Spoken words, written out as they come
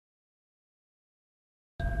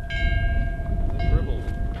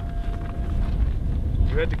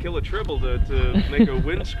You had to kill a tribble to make a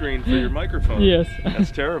windscreen for your microphone. Yes.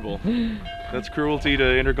 That's terrible. That's cruelty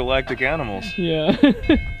to intergalactic animals. Yeah.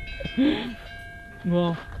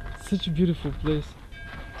 Well, such a beautiful place.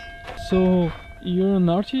 So, you're an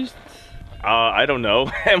artist? I don't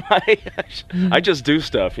know. Am I? I just do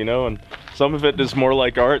stuff, you know, and some of it is more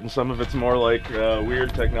like art and some of it's more like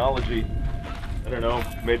weird technology. I don't know.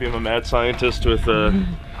 Maybe I'm a mad scientist with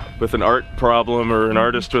an art problem, or an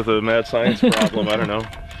artist with a mad science problem. I don't know.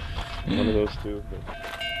 One of those two. But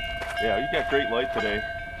yeah, you got great light today.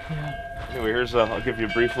 Yeah. Anyway, here's I'll give you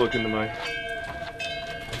a brief look into my.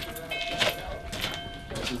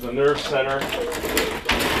 This is the nerve center.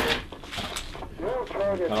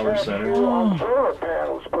 Power center. Solar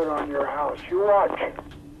panels put on your house. You watch.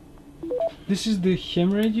 This is the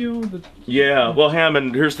ham radio? Yeah, well, ham,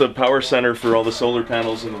 and here's the power center for all the solar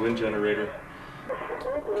panels and the wind generator.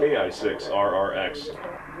 KI6RRX.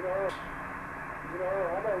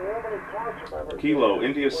 Kilo,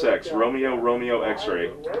 India 6, Romeo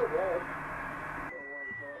X-ray.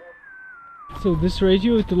 So this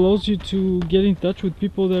radio, it allows you to get in touch with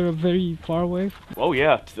people that are very far away? Oh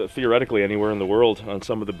yeah, theoretically anywhere in the world on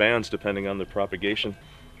some of the bands, depending on the propagation.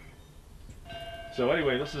 So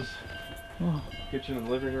anyway, this is kitchen and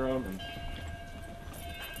living room. And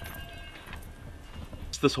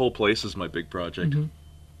this whole place is my big project.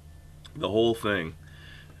 Mm-hmm. The whole thing.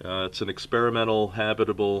 It's an experimental,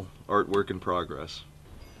 habitable artwork in progress.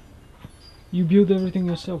 You build everything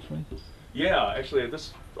yourself, right? Yeah, actually,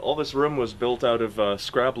 all this room was built out of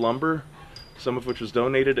scrap lumber, some of which was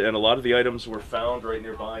donated, and a lot of the items were found right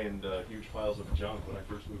nearby in huge piles of junk when I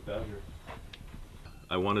first moved out here.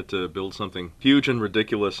 I wanted to build something huge and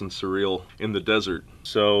ridiculous and surreal in the desert.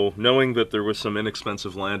 So, knowing that there was some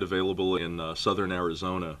inexpensive land available in southern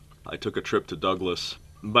Arizona, I took a trip to Douglas.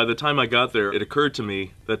 By the time I got there, it occurred to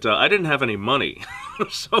me that I didn't have any money.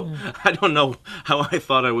 So, I don't know how I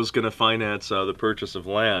thought I was going to finance the purchase of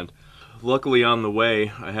land. Luckily, on the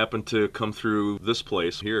way, I happened to come through this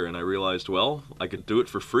place here, and I realized, well, I could do it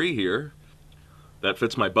for free here. That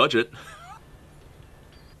fits my budget.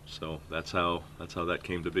 So that's how that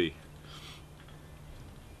came to be.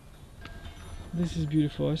 This is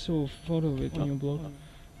beautiful. I saw a photo of it on your blog.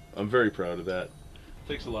 I'm very proud of that. It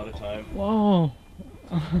takes a lot of time. Wow.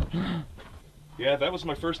 Yeah, that was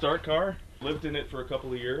my first art car. Lived in it for a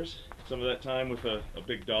couple of years. Some of that time with a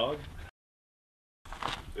big dog.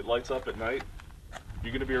 It lights up at night.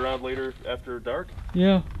 You gonna be around later after dark?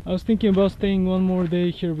 Yeah, I was thinking about staying one more day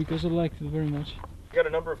here because I liked it very much. Got a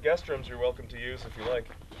number of guest rooms you're welcome to use if you like.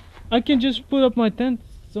 I can just put up my tent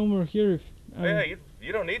somewhere here. If yeah,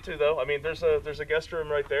 you don't need to though. I mean, there's a guest room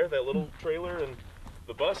right there, that little trailer, and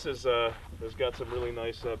the bus has got some really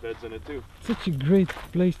nice beds in it too. Such a great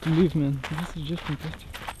place to live, man. This is just fantastic.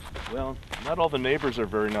 Well, not all the neighbors are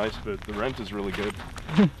very nice, but the rent is really good.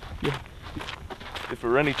 Yeah. If it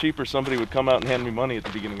were any cheaper, somebody would come out and hand me money at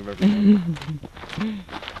the beginning of every month.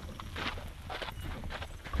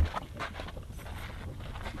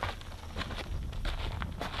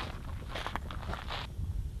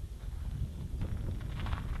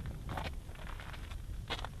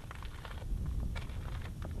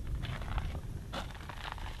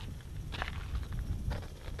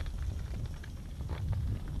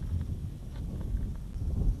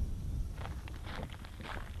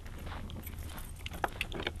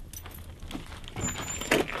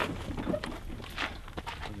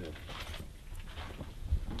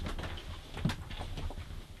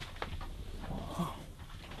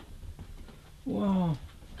 Wow.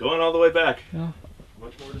 Going all the way back. Yeah.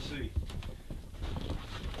 Much more to see.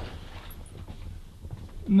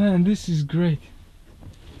 Man, this is great.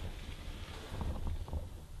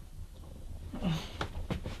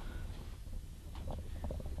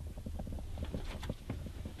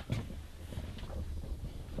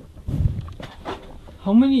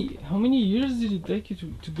 How many years did it take you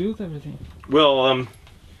to build everything? Well,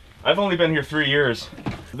 I've only been here 3 years.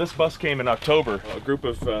 This bus came in October. A group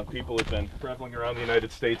of people have been traveling around the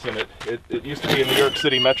United States in it. It used to be a New York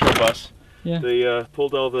City Metro bus. Yeah. They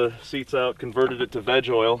pulled all the seats out, converted it to veg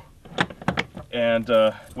oil, and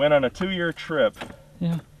went on a 2-year trip.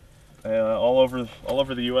 Yeah. All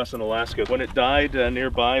over the U.S. and Alaska. When it died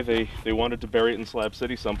nearby, they wanted to bury it in Slab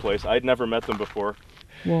City someplace. I'd never met them before.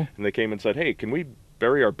 Wow. And they came and said, "Hey, can we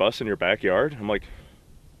bury our bus in your backyard?" I'm like,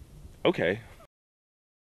 okay.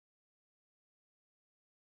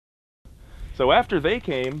 So after they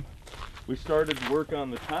came, we started work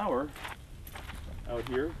on the tower out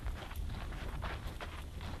here.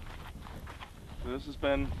 And this has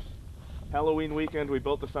been Halloween weekend. We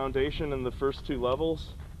built the foundation and the first 2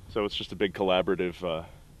 levels. So it's just a big collaborative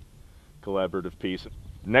piece.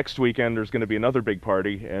 next weekend there's going to be another big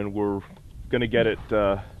party, and we're going to get it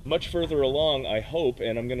much further along, I hope,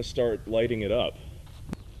 and I'm going to start lighting it up.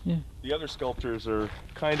 Yeah. The other sculptures are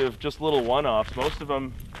kind of just little one-offs. Most of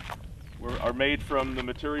them are made from the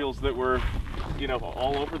materials that were, you know,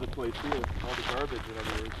 all over the place here. All the garbage, in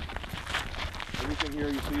other words. Everything here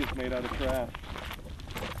you see is made out of trash.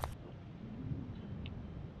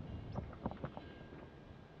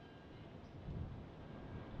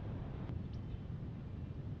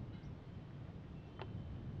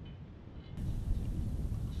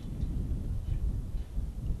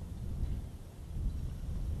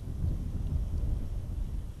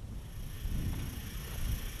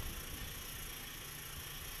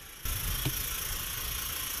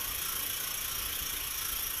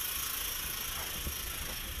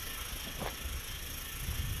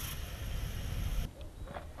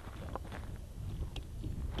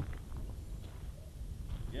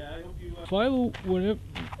 Philo, whatever,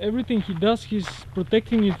 everything he does, he's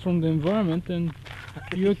protecting it from the environment, and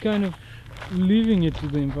you're kind of leaving it to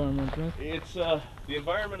the environment, right? It's the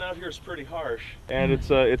environment out here is pretty harsh, and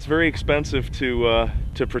it's very expensive to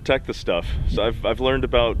protect the stuff. So I've learned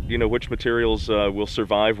about, you know, which materials will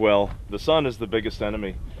survive well. The sun is the biggest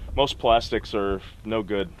enemy. Most plastics are no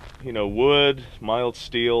good. You know, wood, mild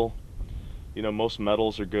steel, you know, most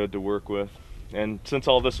metals are good to work with. And since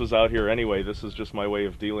all this was out here anyway, this is just my way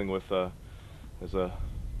of dealing with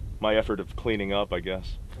my effort of cleaning up, I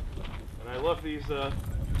guess. And I love these,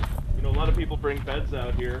 you know, a lot of people bring beds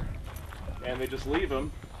out here and they just leave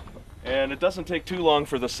them, and it doesn't take too long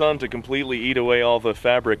for the sun to completely eat away all the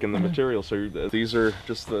fabric and the material. So these are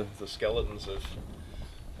just the skeletons of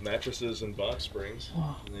mattresses and box springs.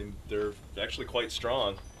 Wow. And they're actually quite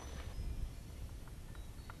strong.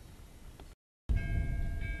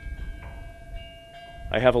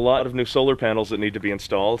 I have a lot of new solar panels that need to be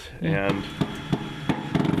installed, and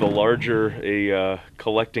the larger a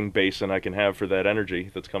collecting basin I can have for that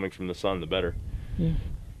energy that's coming from the sun, the better. Yeah.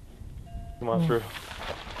 Come on through.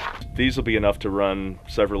 These will be enough to run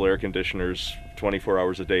several air conditioners 24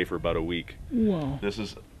 hours a day for about a week. Wow. This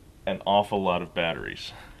is an awful lot of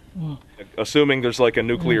batteries. Wow. Assuming there's like a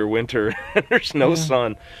nuclear winter and there's no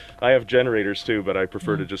sun. I have generators too, but I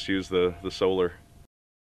prefer to just use the solar.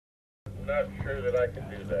 I'm not sure that I can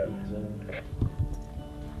do that.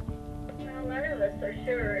 Well, none of us are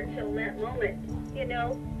sure until that moment, you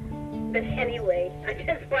know. But anyway, I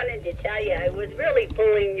just wanted to tell you I was really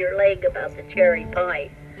pulling your leg about the cherry pie.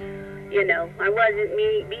 You know, I wasn't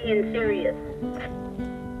being serious.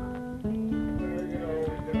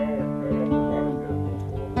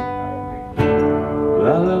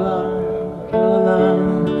 La la la, la la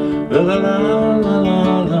la, la la la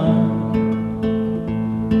la la.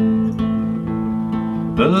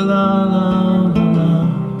 La la la la la,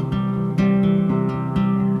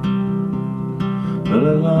 la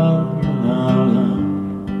la la la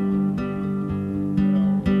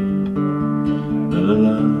la, la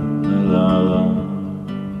la la la.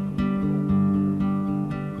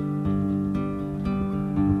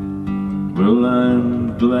 Well, I'm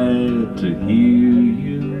glad to hear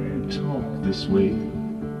you talk this way.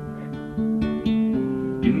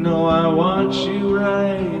 You know I watch you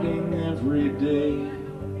writing every day.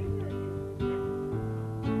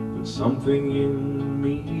 Something in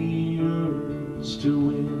me yearns to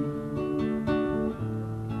win.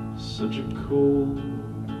 Such a cold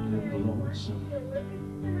and lonesome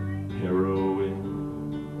heroine.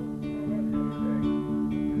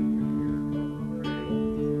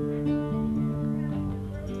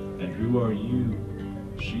 And who are you?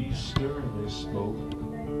 She sternly spoke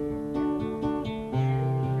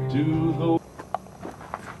to the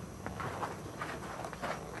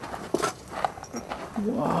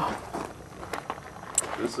Wow.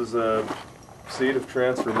 This is a seed of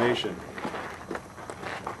transformation.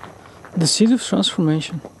 The seed of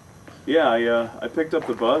transformation. Yeah, I picked up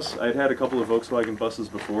the bus. I'd had a couple of Volkswagen buses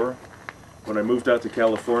before. When I moved out to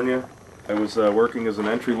California, I was working as an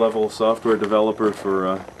entry-level software developer for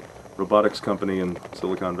a robotics company in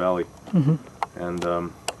Silicon Valley.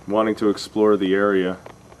 And wanting to explore the area,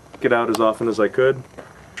 get out as often as I could.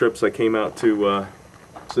 Trips I came out to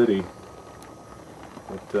city.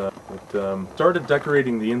 Started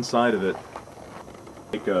decorating the inside of it,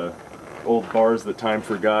 like old bars that time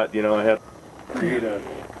forgot. You know, I had to create an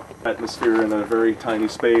atmosphere in a very tiny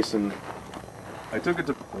space, and I took it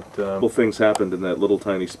to. Little things happened in that little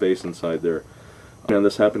tiny space inside there, and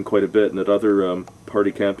this happened quite a bit. And at other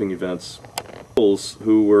party camping events, couples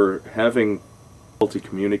who were having difficulty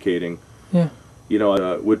communicating, you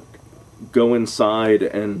know, would go inside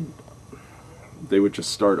and they would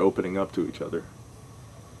just start opening up to each other.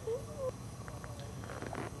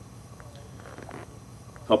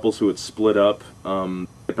 couples who had split up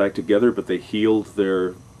get back together, but they healed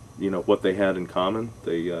their, what they had in common.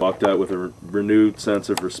 They walked out with a renewed sense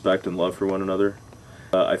of respect and love for one another.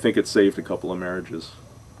 I think it saved a couple of marriages.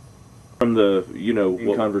 From the,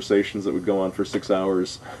 conversations that would go on for 6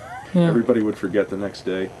 hours, everybody would forget the next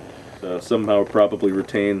day. Somehow probably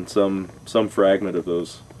retain some fragment of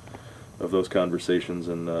those conversations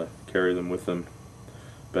and carry them with them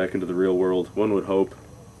back into the real world. One would hope,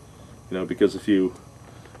 because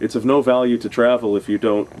it's of no value to travel if you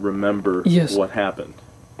don't remember what happened.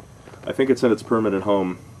 I think it's in its permanent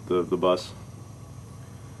home, the bus.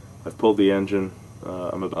 I've pulled the engine,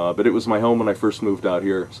 but it was my home when I first moved out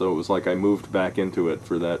here, so it was like I moved back into it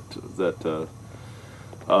for that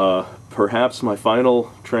perhaps my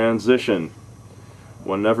final transition.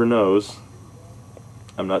 One never knows.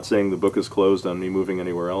 I'm not saying the book is closed on me moving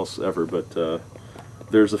anywhere else ever, but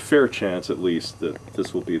there's a fair chance, at least, that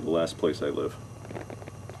this will be the last place I live.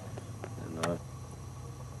 And,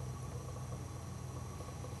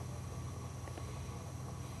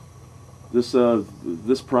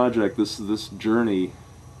 this project, this journey,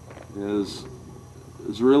 has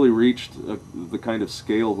really reached the kind of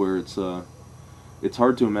scale where it's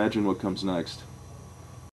hard to imagine what comes next.